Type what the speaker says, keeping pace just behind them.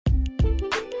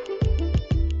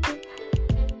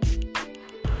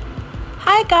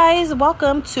Hi guys,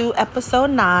 welcome to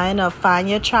episode 9 of Find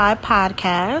Your Tribe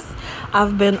podcast.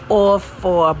 I've been off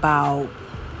for about,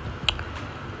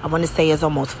 I want to say it's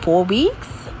almost 4 weeks.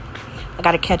 I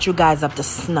got to catch you guys up to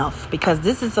snuff because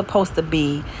this is supposed to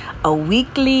be a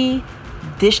weekly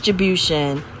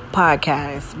distribution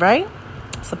podcast, right?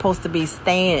 Supposed to be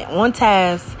staying on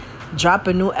task,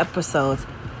 dropping new episodes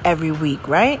every week,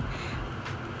 right?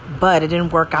 But it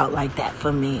didn't work out like that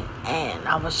for me. And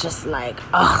I was just like,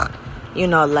 ugh.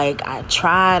 I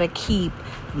try to keep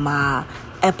my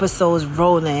episodes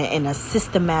rolling in a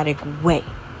systematic way.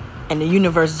 And the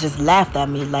universe just laughed at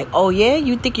me like, oh yeah,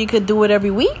 you think you could do it every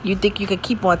week? You think you could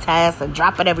keep on task and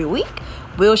drop it every week?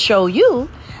 We'll show you.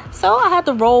 So I had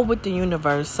to roll with the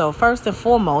universe. So first and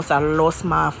foremost, I lost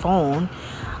my phone,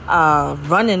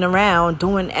 running around,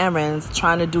 doing errands,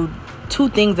 trying to do 2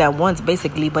 things at once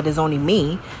basically, but it's only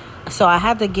me. So I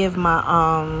had to give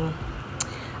my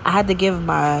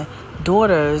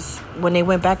daughters, when they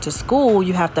went back to school,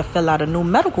 you have to fill out a new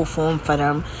medical form for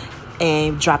them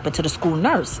and drop it to the school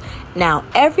nurse. Now,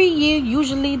 every year,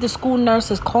 usually the school nurse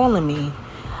is calling me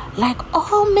like,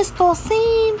 oh, Miss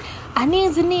Dulcine, I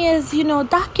need Zania's,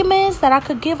 documents that I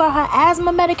could give her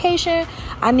asthma medication.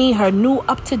 I need her new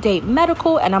up-to-date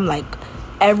medical. And I'm like,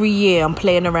 every year I'm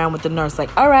playing around with the nurse.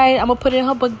 Like, all right, I'm going to put it in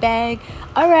her book bag.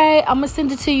 All right, I'm going to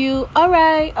send it to you. All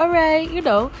right,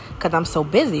 because I'm so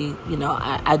busy.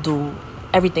 I do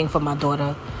everything for my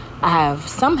daughter. I have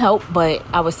some help, but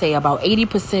I would say about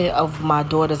 80% of my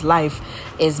daughter's life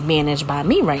is managed by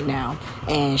me right now.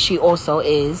 And she also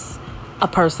is a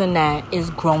person that is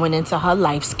growing into her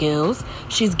life skills.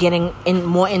 She's getting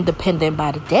more independent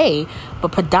by the day,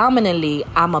 but predominantly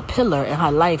I'm a pillar in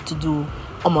her life to do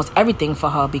almost everything for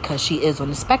her because she is on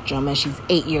the spectrum and she's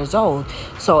 8 years old.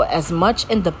 So as much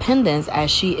independence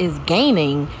as she is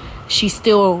gaining, she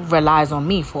still relies on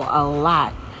me for a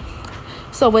lot.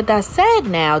 So with that said,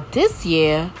 now this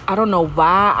year, I don't know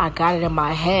why I got it in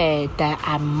my head that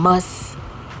I must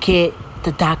get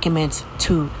the documents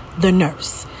to the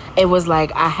nurse. It was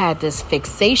like I had this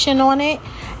fixation on it.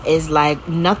 It's like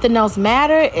nothing else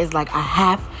mattered. It's like I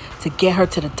have to get her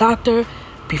to the doctor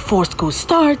before school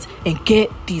starts and get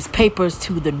these papers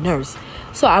to the nurse.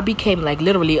 So I became like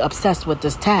literally obsessed with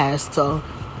this task. So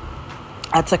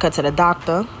I took her to the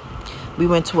doctor. We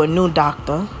went to a new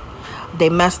doctor. They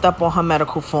messed up on her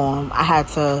medical form. I had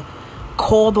to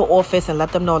call the office and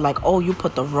let them know like, oh, you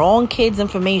put the wrong kid's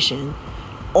information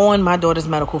on my daughter's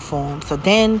medical form. So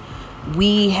then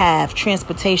we have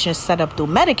transportation set up through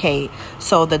Medicaid.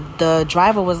 So the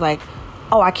driver was like,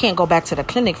 oh, I can't go back to the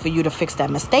clinic for you to fix that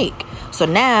mistake. So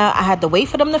now I had to wait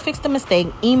for them to fix the mistake,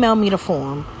 email me the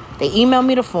form. They email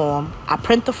me the form. I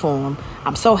print the form.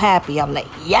 I'm so happy. I'm like,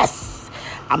 yes,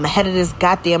 I'm ahead of this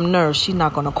goddamn nurse. She's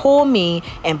not going to call me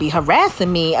and be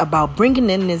harassing me about bringing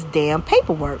in this damn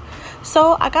paperwork.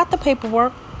 So I got the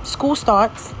paperwork. School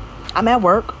starts. I'm at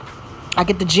work. I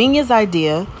get the genius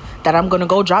idea that I'm going to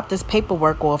go drop this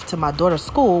paperwork off to my daughter's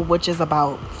school, which is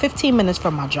about 15 minutes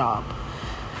from my job.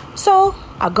 So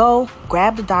I go,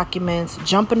 grab the documents,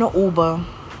 jump in the Uber.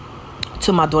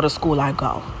 To my daughter's school I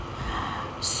go.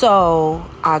 So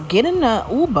I get in the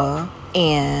Uber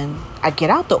and I get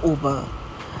out the Uber.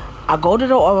 I go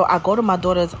to my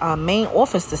daughter's main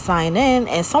office to sign in,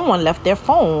 and someone left their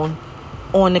phone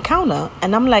on the counter.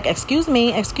 And I'm like, excuse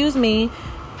me.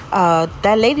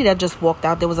 That lady that just walked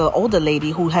out, there was an older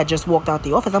lady who had just walked out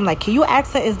the office. I'm like, can you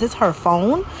ask her, is this her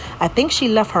phone? I think she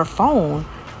left her phone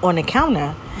on the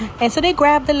counter. And so they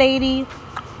grabbed the lady,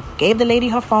 gave the lady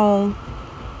her phone.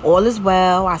 All is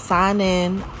well. I sign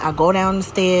in. I go down the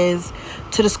stairs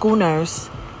to the school nurse,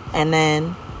 and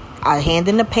then I hand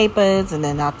in the papers, and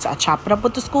then I chop it up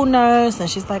with the school nurse, and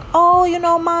she's like, oh,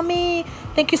 mommy,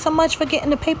 thank you so much for getting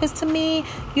the papers to me.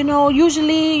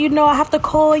 Usually, I have to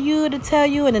call you to tell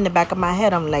you. And in the back of my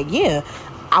head, I'm like, yeah,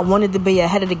 I wanted to be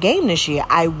ahead of the game this year.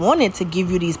 I wanted to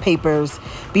give you these papers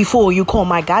before you call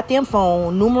my goddamn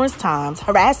phone numerous times,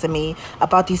 harassing me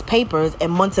about these papers,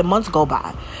 and months go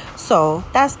by. So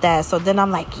that's that. So then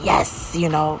I'm like, yes,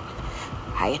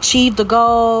 I achieved the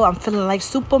goal. I'm feeling like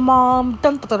super mom.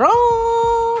 Dun, dun, dun,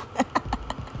 dun.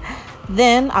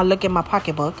 Then I look at my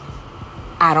pocketbook.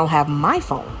 I don't have my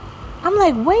phone. I'm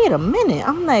like, wait a minute.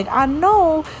 I'm like, I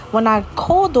know when I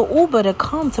called the Uber to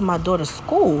come to my daughter's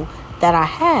school that I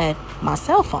had my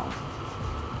cell phone.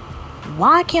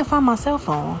 Why I can't find my cell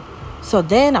phone? So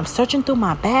then I'm searching through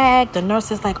my bag. The nurse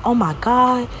is like, oh my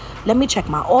God, let me check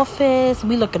my office.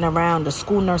 We looking around the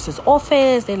school nurse's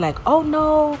office. They're like, oh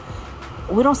no,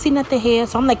 we don't see nothing here.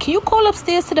 So I'm like, can you call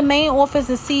upstairs to the main office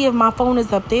and see if my phone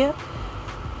is up there?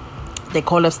 They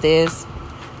call upstairs.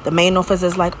 The main office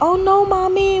is like, oh no,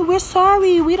 mommy, we're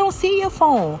sorry, we don't see your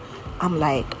phone. I'm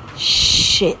like,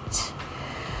 shit.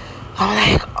 I'm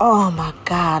like, oh my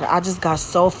God. I just got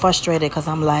so frustrated because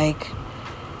I'm like,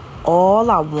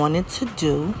 all I wanted to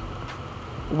do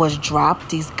was drop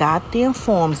these goddamn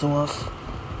forms off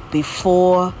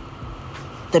before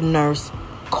the nurse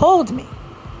called me.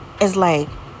 It's like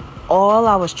all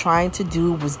I was trying to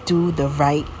do was do the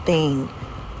right thing.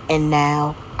 And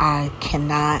now I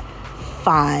cannot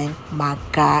find my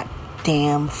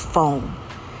goddamn phone.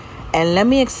 And let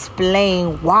me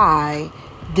explain why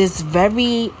this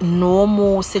very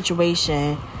normal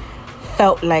situation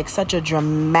felt like such a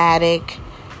dramatic,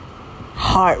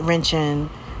 heart-wrenching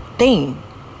thing.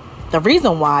 The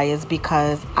reason why is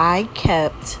because I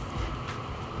kept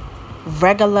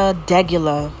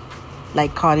degular,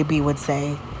 like Cardi B would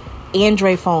say,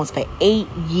 Android phones for 8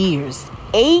 years.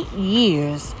 8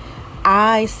 years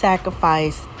I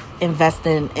sacrificed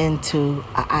investing into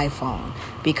an iPhone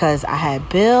because I had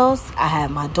bills, I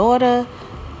had my daughter,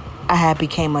 I had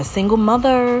became a single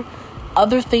mother.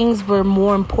 Other things were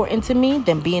more important to me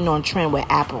than being on trend with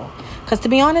Apple. Because to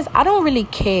be honest, I don't really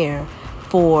care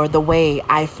for the way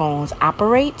iPhones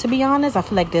operate, to be honest. I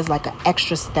feel like there's like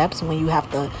extra steps when you have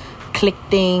to click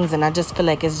things, and I just feel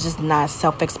like it's just not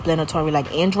self-explanatory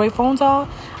like Android phones are.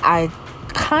 I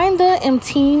kind of am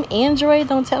team Android,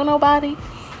 don't tell nobody.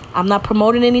 I'm not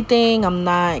promoting anything. I'm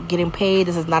not getting paid.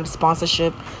 This is not a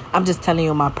sponsorship. I'm just telling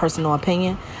you my personal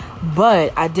opinion.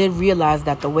 But I did realize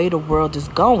that the way the world is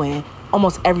going,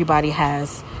 almost everybody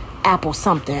has Apple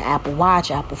something, Apple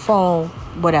Watch, Apple phone,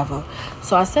 whatever.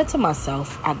 So I said to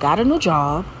myself, I got a new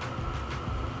job.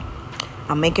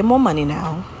 I'm making more money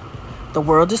now. The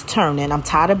world is turning. I'm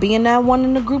tired of being that one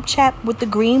in the group chat with the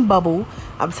green bubble.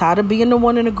 I'm tired of being the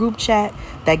one in the group chat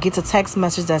that gets a text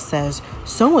message that says,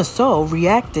 so-and-so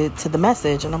reacted to the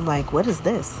message. And I'm like, what is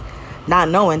this? Not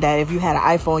knowing that if you had an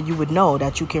iPhone, you would know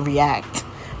that you can react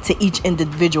to each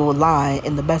individual line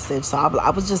in the message. So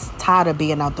I was just tired of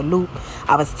being out the loop.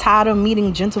 I was tired of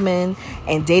meeting gentlemen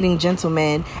and dating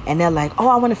gentlemen. And they're like, oh,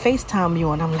 I want to FaceTime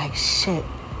you. And I'm like, shit,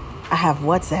 I have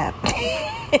WhatsApp.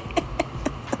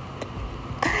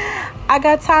 I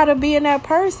got tired of being that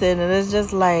person. And it's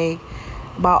just like,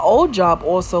 my old job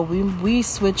also, we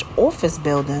switched office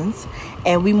buildings.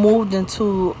 And we moved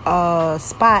into a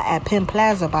spot at Penn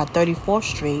Plaza by 34th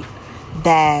Street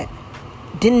that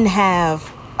didn't have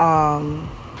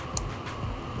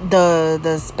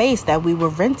the space that we were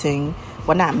renting.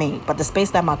 Well, not me, but the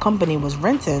space that my company was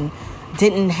renting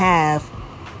didn't have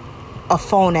a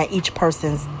phone at each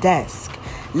person's desk.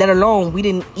 Let alone, we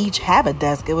didn't each have a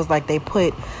desk. It was like they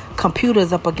put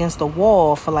computers up against the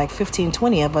wall for like 15,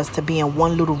 20 of us to be in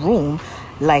one little room,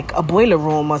 like a boiler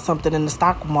room or something in the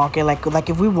stock market, like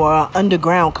if we were an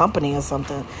underground company or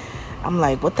something. I'm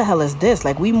like, what the hell is this?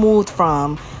 Like, we moved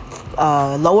from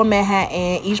Lower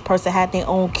Manhattan. Each person had their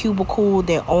own cubicle,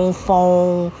 their own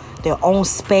phone, their own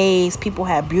space. People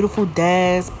had beautiful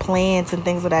desks, plants, and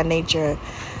things of that nature.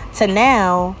 To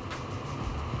now,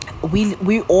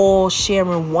 we all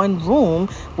sharing one room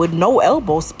with no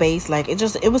elbow space. Like, it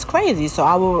was crazy. So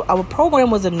our program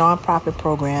was a nonprofit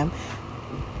program.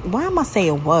 Why am I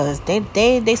saying was?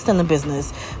 They still in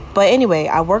business. But anyway,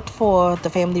 I worked for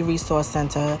the Family Resource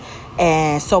Center.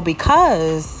 And so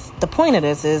the point of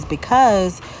this is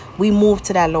because we moved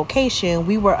to that location,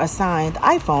 we were assigned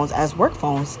iPhones as work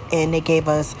phones. And they gave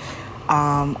us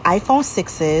iPhone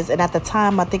 6s. And at the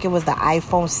time, I think it was the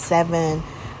iPhone 7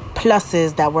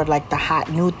 Pluses that were like the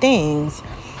hot new things.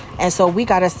 And so we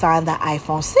got assigned the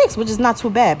iPhone 6, which is not too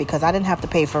bad because I didn't have to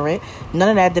pay for it. None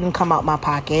of that didn't come out my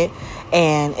pocket.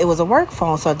 And it was a work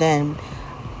phone. So then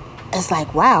it's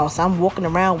like, wow. So I'm walking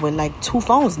around with like 2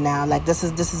 phones now. Like, this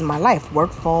is my life.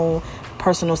 Work phone,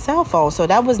 personal cell phone. So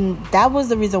that was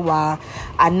the reason why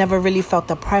I never really felt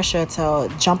the pressure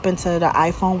to jump into the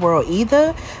iPhone world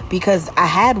either, because I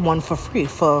had one for free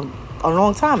for a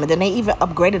long time. And then they even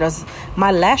upgraded us.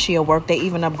 My last year work, they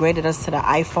even upgraded us to the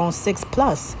iPhone 6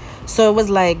 Plus. So it was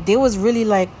like, there was really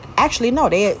like, actually, no,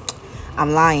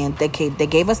 I'm lying. They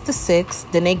gave us the 6,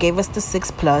 then they gave us the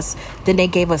 6 Plus, then they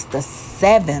gave us the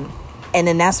 7, and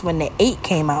then that's when the 8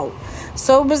 came out.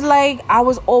 So it was like I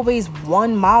was always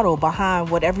one model behind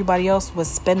what everybody else was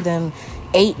spending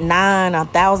 $8,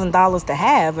 $9, $1,000 to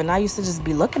have. And I used to just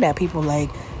be looking at people like,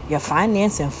 you're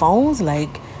financing phones? Like,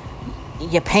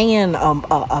 you're paying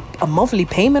a monthly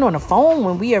payment on a phone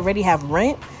when we already have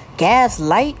rent, gas,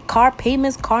 light, car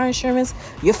payments, car insurance.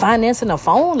 You're financing a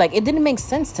phone? Like, it didn't make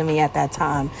sense to me at that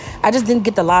time. I just didn't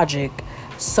get the logic.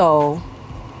 So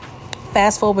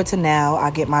fast forward to now,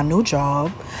 I get my new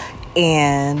job.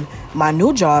 And my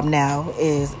new job now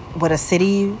is with a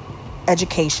city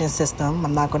education system.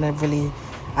 I'm not going to really,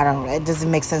 it doesn't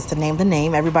make sense to name the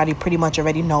name. Everybody pretty much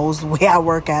already knows where I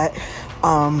work at.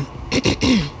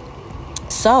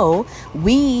 So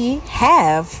we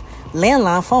have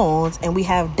landline phones and we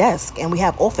have desks and we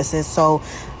have offices. So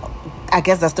I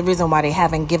guess that's the reason why they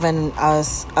haven't given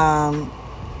us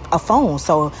a phone.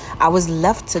 So I was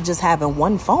left to just having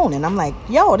one phone, and I'm like,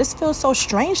 yo, this feels so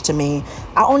strange to me.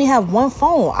 I only have one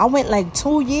phone. I went like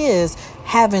 2 years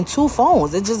having two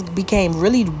phones. It just became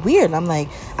really weird. I'm like,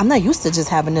 I'm not used to just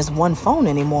having this one phone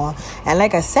anymore. And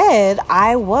like I said,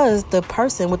 I was the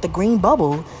person with the green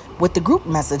bubble with the group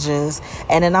messages,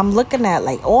 and then I'm looking at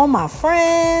like all my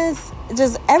friends,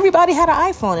 just everybody had an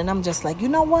iPhone, and I'm just like, you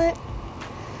know what,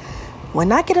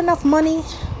 when I get enough money,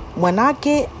 when I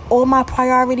get all my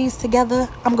priorities together,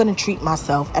 I'm going to treat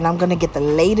myself, and I'm going to get the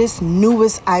latest,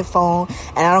 newest iPhone,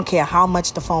 and I don't care how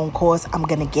much the phone costs, I'm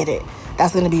going to get it.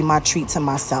 That's going to be my treat to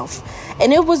myself.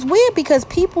 And it was weird because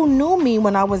people knew me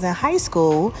when I was in high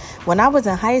school. When I was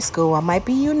in high school, I might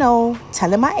be,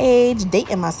 telling my age,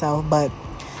 dating myself, but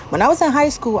when I was in high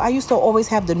school, I used to always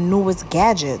have the newest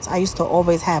gadgets. I used to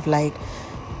always have, like,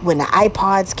 when the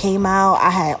iPods came out, I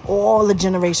had all the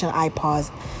generation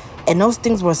iPods. And those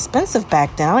things were expensive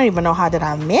back then. I don't even know how did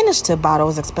I manage to buy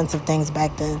those expensive things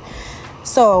back then.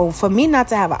 So for me not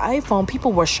to have an iPhone,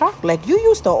 people were shocked. Like, you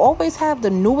used to always have the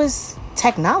newest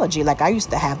technology. Like, I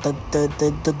used to have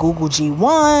the Google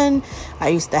G1. I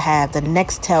used to have the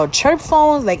Nextel chirp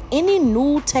phones. Like, any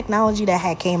new technology that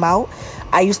had came out,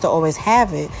 I used to always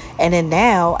have it. And then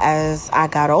now, as I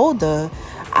got older,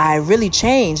 I really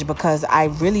changed because I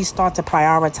really start to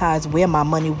prioritize where my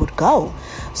money would go.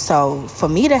 So for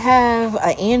me to have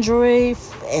an Android,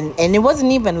 and it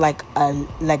wasn't even like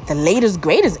the latest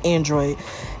greatest Android.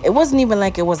 It wasn't even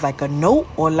like it was like a Note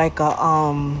or like a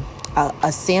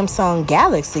Samsung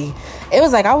Galaxy. It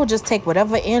was like I would just take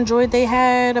whatever Android they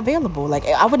had available. Like,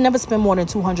 I would never spend more than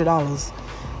 $200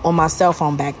 on my cell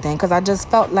phone back then, because I just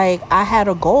felt like I had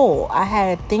a goal. I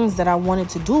had things that I wanted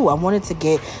to do. I wanted to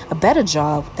get a better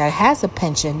job that has a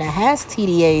pension, that has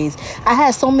TDAs. I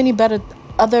had so many better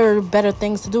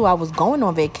things to do. I was going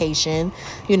on vacation.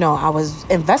 I was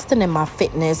investing in my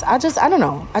fitness. I don't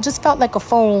know. I just felt like a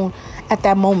phone at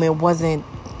that moment wasn't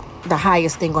the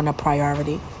highest thing on the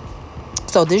priority.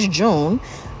 So this June,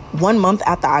 1 month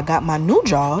after I got my new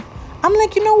job, I'm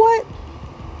like, you know what?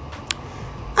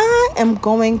 I am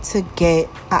going to get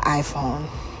an iPhone.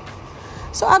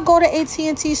 So I go to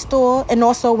AT&T store, and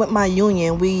also with my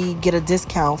union, we get a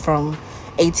discount from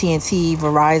AT&T,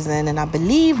 Verizon, and I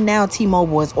believe now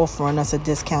T-Mobile is offering us a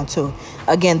discount too.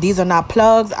 Again, these are not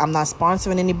plugs. I'm not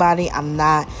sponsoring anybody. I'm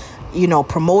not,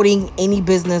 promoting any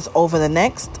business over the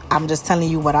next. I'm just telling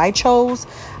you what I chose.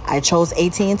 I chose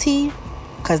AT&T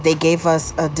because they gave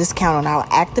us a discount on our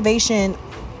activation,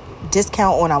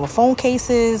 discount on our phone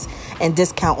cases, and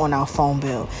discount on our phone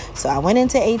bill. So I went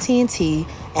into AT&T,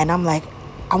 and I'm like,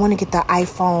 I want to get the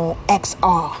iPhone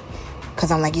XR, because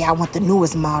I'm like, yeah, I want the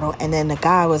newest model. And then the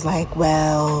guy was like,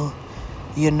 well,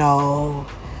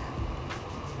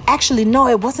 actually, no,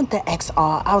 it wasn't the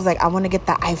XR. I was like, I want to get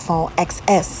the iPhone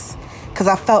XS, because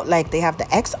I felt like they have the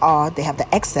XR, they have the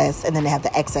XS, and then they have the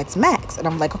XX Max. And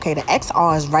I'm like, okay, the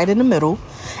XR is right in the middle.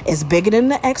 It's bigger than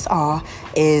the XR.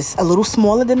 It's a little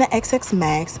smaller than the XX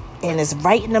Max. And it's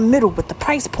right in the middle with the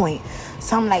price point.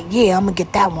 So I'm like, yeah, I'm going to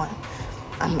get that one.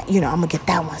 I'm going to get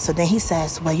that one. So then he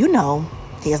says, well,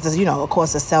 here's the, of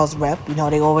course, a sales rep.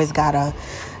 They always gotta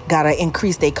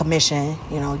increase their commission.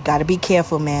 Got to be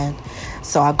careful, man.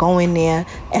 So I go in there,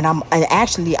 and I'm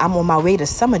on my way to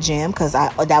Summer Jam, because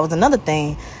that was another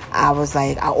thing. I was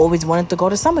like, I always wanted to go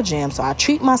to Summer Jam. So I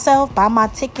treat myself, buy my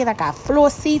ticket. I got floor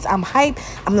seats. I'm hyped.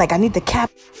 I'm like, I need the cap.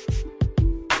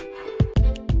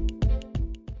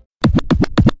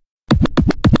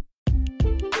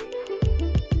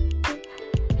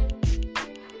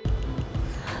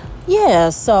 Yeah,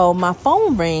 so my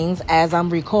phone rings as I'm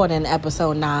recording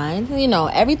episode 9.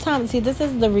 Every time, this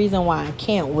is the reason why I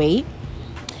can't wait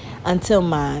until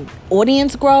my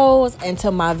audience grows,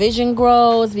 until my vision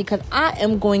grows, because I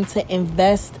am going to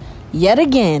invest yet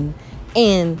again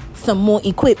in some more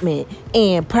equipment,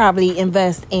 and probably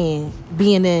invest in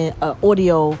being in an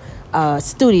audio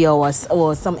studio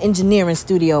or some engineering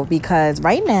studio, because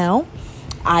right now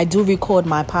I do record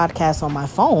my podcast on my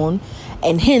phone.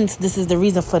 And hence, this is the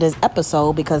reason for this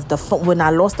episode, because when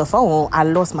I lost the phone, I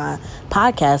lost my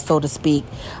podcast, so to speak.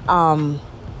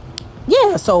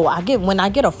 Yeah, so when I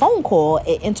get a phone call,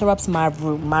 it interrupts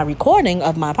my recording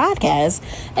of my podcast,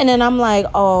 and then I'm like,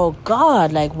 oh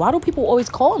God, like why do people always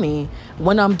call me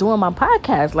when I'm doing my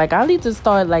podcast? Like I need to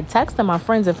start like texting my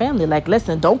friends and family, like,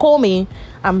 listen, don't call me,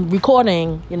 I'm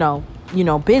recording,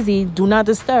 busy, do not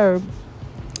disturb.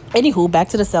 Anywho, back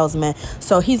to the salesman.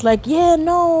 So he's like, yeah,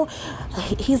 no.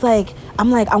 He's like, I'm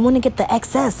like, I want to get the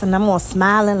XS, and I'm all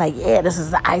smiling like, yeah, this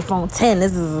is the iPhone 10.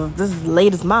 This is the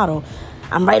latest model.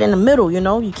 I'm right in the middle,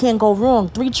 you can't go wrong.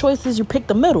 3 choices, you pick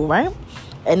the middle, right?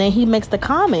 And then he makes the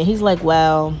comment. He's like,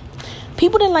 well,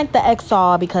 people didn't like the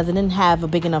XR because it didn't have a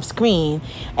big enough screen.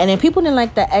 And then people didn't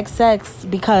like the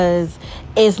XX because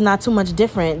it's not too much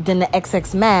different than the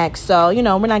XX Max. So,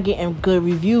 we're not getting good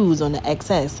reviews on the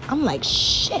XS. I'm like,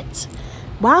 shit.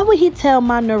 Why would he tell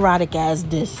my neurotic ass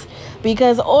this?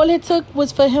 Because all it took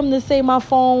was for him to say my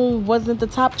phone wasn't the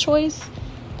top choice.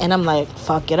 And I'm like,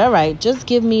 fuck it. All right. Just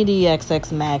give me the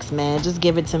XX Max, man. Just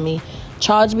give it to me.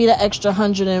 Charge me the extra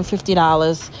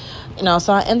 $150.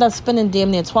 So I end up spending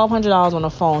damn near $1,200 on a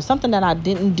phone. Something that I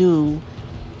didn't do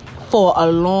for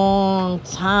a long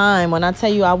time. When I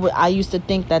tell you, I used to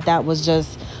think that was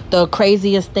just the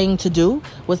craziest thing to do,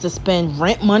 was to spend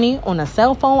rent money on a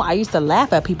cell phone. I used to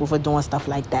laugh at people for doing stuff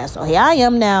like that. So here I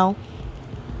am now.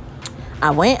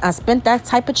 I spent that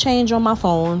type of change on my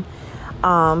phone.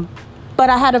 But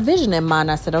I had a vision in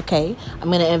mind. I said, okay, I'm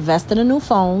going to invest in a new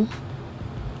phone.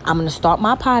 I'm going to start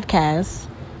my podcast.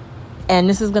 And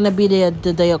this is going to be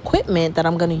the equipment that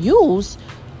I'm going to use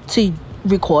to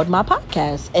record my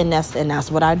podcast. And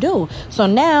that's what I do. So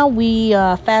now we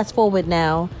fast forward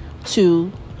now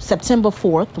to September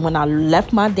 4th, when I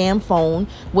left my damn phone,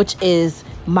 which is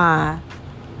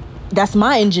that's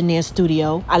my engineer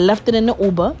studio. I left it in the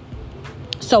Uber.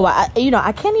 So I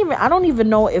don't even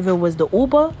know if it was the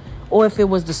Uber or if it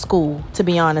was the school, to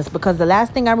be honest, because the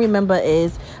last thing I remember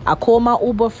is I called my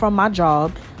Uber from my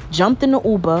job, jumped in the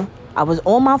Uber. I was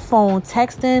on my phone,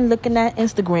 texting, looking at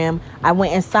Instagram. I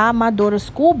went inside my daughter's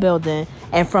school building,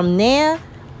 and from there,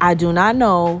 I do not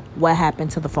know what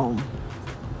happened to the phone.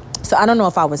 So I don't know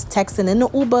if I was texting in the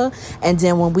Uber, and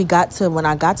then when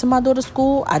I got to my daughter's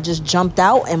school, I just jumped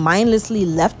out and mindlessly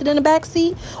left it in the back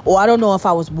seat, or I don't know if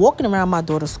I was walking around my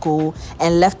daughter's school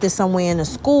and left it somewhere in the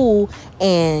school,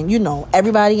 and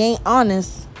everybody ain't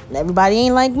honest. Everybody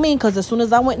ain't like me, because as soon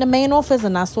as I went in the main office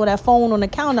and I saw that phone on the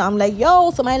counter, I'm like,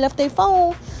 yo, somebody left their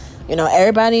phone.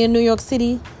 Everybody in New York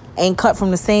City ain't cut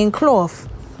from the same cloth.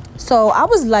 So I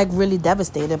was like really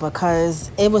devastated, because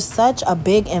it was such a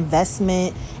big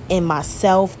investment in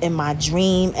myself, in my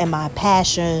dream, and my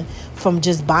passion from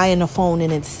just buying a phone in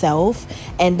itself.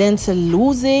 And then to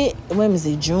lose it, when was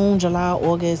it? June, July,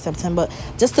 August, September,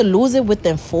 just to lose it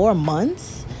within 4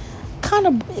 months.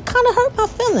 It kind of hurt my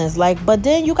feelings. But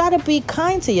then you got to be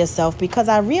kind to yourself, because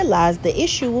I realized the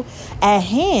issue at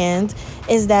hand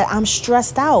is that I'm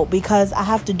stressed out because I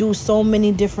have to do so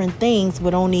many different things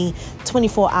with only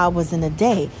 24 hours in a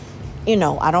day.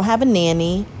 I don't have a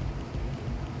nanny.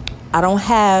 I don't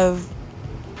have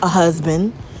a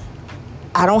husband.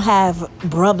 I don't have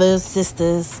brothers,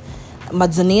 sisters. My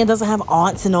Zania doesn't have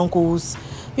aunts and uncles.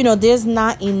 There's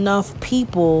not enough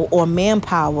people or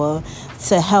manpower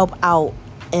to help out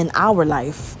in our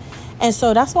life. And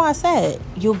so that's why I said,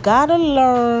 you gotta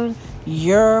learn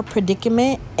your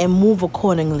predicament and move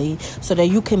accordingly so that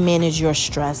you can manage your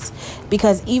stress.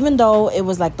 Because even though it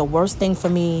was like the worst thing for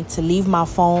me to leave my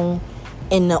phone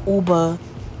in the Uber,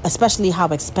 especially how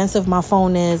expensive my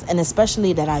phone is, and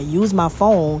especially that I use my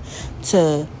phone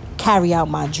to carry out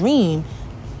my dream,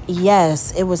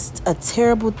 yes, it was a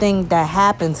terrible thing that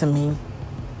happened to me.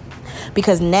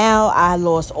 Because now I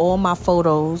lost all my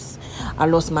photos. I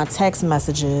lost my text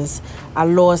messages. I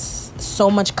lost so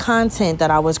much content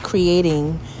that I was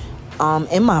creating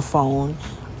in my phone.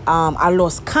 I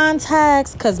lost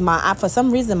contacts because for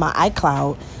some reason my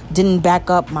iCloud didn't back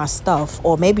up my stuff,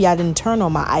 or maybe I didn't turn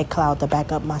on my iCloud to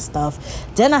back up my stuff.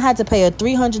 Then I had to pay a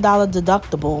 $300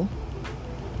 deductible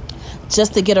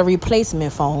just to get a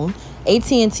replacement phone.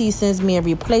 AT&T sends me a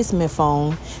replacement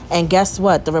phone, and guess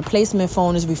what? The replacement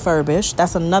phone is refurbished.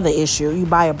 That's another issue. You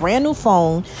buy a brand new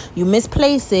phone, you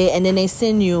misplace it, and then they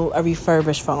send you a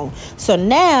refurbished phone. So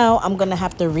now I'm going to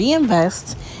have to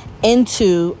reinvest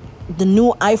into the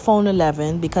new iPhone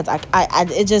 11, because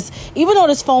it just, even though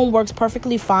this phone works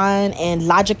perfectly fine and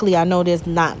logically I know there's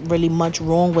not really much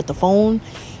wrong with the phone,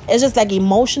 it's just like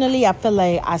emotionally I feel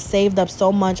like I saved up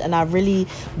so much and I really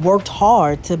worked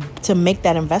hard to make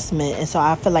that investment, and so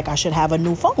I feel like I should have a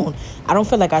new phone. I don't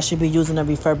feel like I should be using a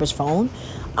refurbished phone.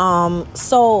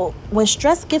 So when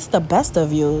stress gets the best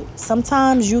of you,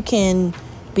 sometimes you can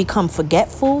become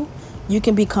forgetful. You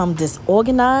can become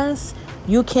disorganized.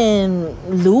 You can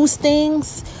lose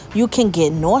things. You can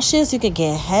get nauseous. You can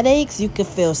get headaches. You can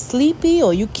feel sleepy,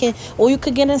 or you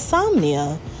could get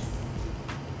insomnia.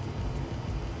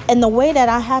 And the way that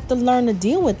I had to learn to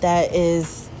deal with that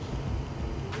is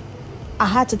I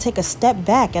had to take a step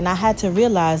back, and I had to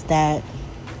realize that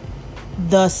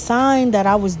the sign that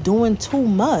I was doing too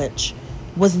much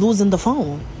was losing the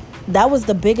phone. That was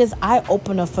the biggest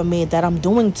eye-opener for me, that I'm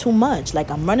doing too much. Like,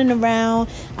 I'm running around.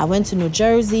 I went to New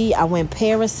Jersey. I went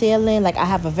parasailing. Like, I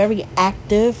have a very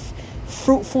active,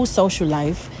 fruitful social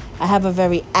life. I have a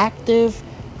very active,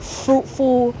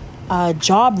 fruitful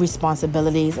job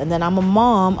responsibilities. And then I'm a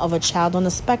mom of a child on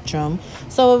the spectrum.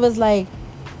 So it was like,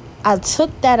 I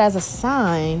took that as a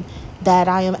sign that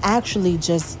I am actually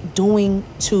just doing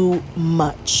too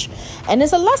much. And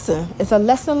it's a lesson. It's a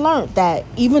lesson learned, that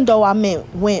even though I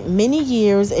went many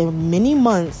years and many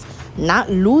months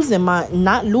not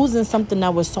losing something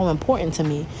that was so important to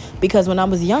me. Because when I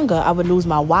was younger, I would lose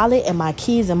my wallet and my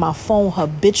keys and my phone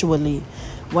habitually.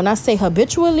 When I say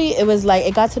habitually, it was like,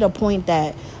 it got to the point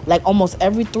that like almost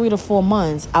every 3 to 4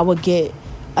 months, I would get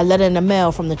a letter in the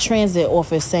mail from the transit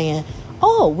office saying,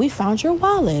 "Oh, we found your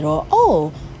wallet," or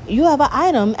 "Oh, you have an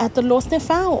item at the lost and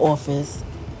found office."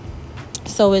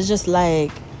 So it's just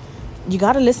like, you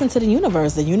got to listen to the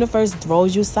universe. The universe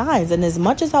throws you signs. And as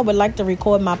much as I would like to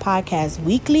record my podcast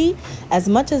weekly, as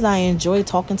much as I enjoy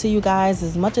talking to you guys,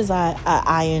 as much as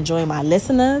I enjoy my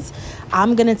listeners,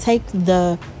 I'm going to take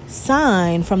the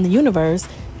sign from the universe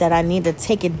that I need to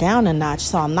take it down a notch.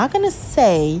 So I'm not going to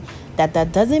say that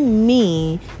doesn't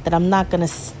mean that I'm not going to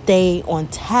stay on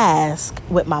task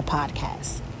with my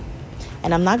podcast.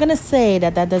 And I'm not going to say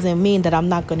that doesn't mean that I'm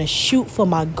not going to shoot for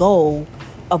my goal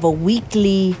of a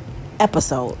weekly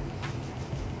episode.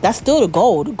 That's still the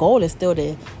goal. The goal is still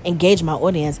to engage my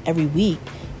audience every week,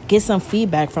 get some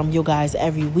feedback from you guys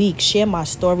every week, share my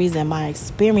stories and my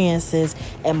experiences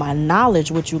and my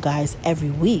knowledge with you guys every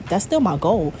week. That's still my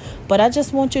goal. But I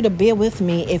just want you to bear with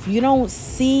me. If you don't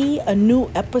see a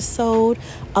new episode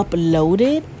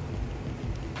uploaded,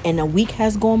 and a week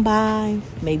has gone by,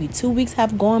 maybe 2 weeks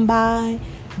have gone by,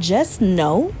 just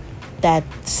know that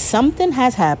something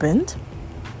has happened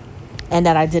and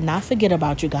that I did not forget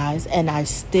about you guys. And I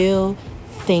still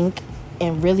think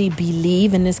and really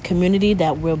believe in this community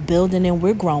that we're building and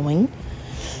we're growing.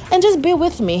 And just bear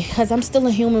with me, because I'm still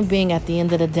a human being at the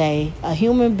end of the day, a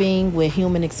human being with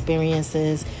human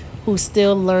experiences, who's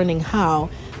still learning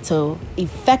how to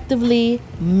effectively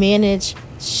manage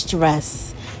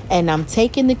stress. And I'm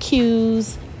taking the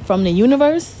cues from the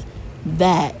universe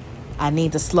that I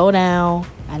need to slow down.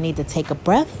 I need to take a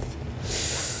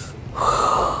breath,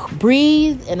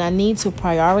 breathe, and I need to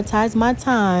prioritize my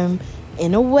time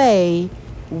in a way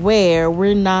where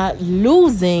we're not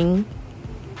losing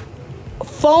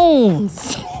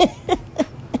phones.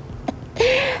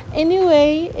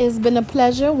 Anyway, it's been a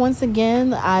pleasure. Once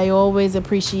again, I always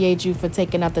appreciate you for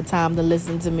taking out the time to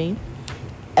listen to me.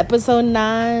 Episode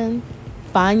 9.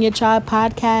 Find Your Tribe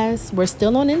Podcast. We're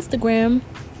still on Instagram.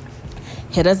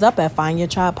 Hit us up at Find Your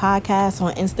Tribe Podcast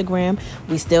on Instagram.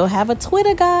 We still have a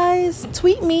Twitter, guys.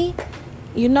 Tweet me.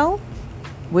 You know,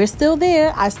 we're still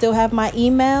there. I still have my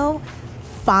email.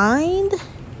 Find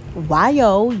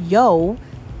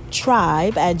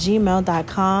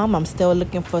tribe@gmail.com. I'm still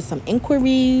looking for some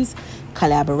inquiries,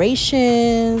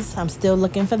 collaborations. I'm still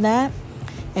looking for that.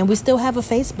 And we still have a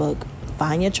Facebook.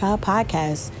 Find Your Tribe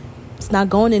Podcast. It's not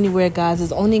going anywhere, guys.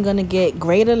 It's only going to get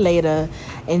greater later.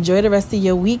 Enjoy the rest of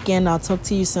your weekend. I'll talk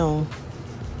to you soon.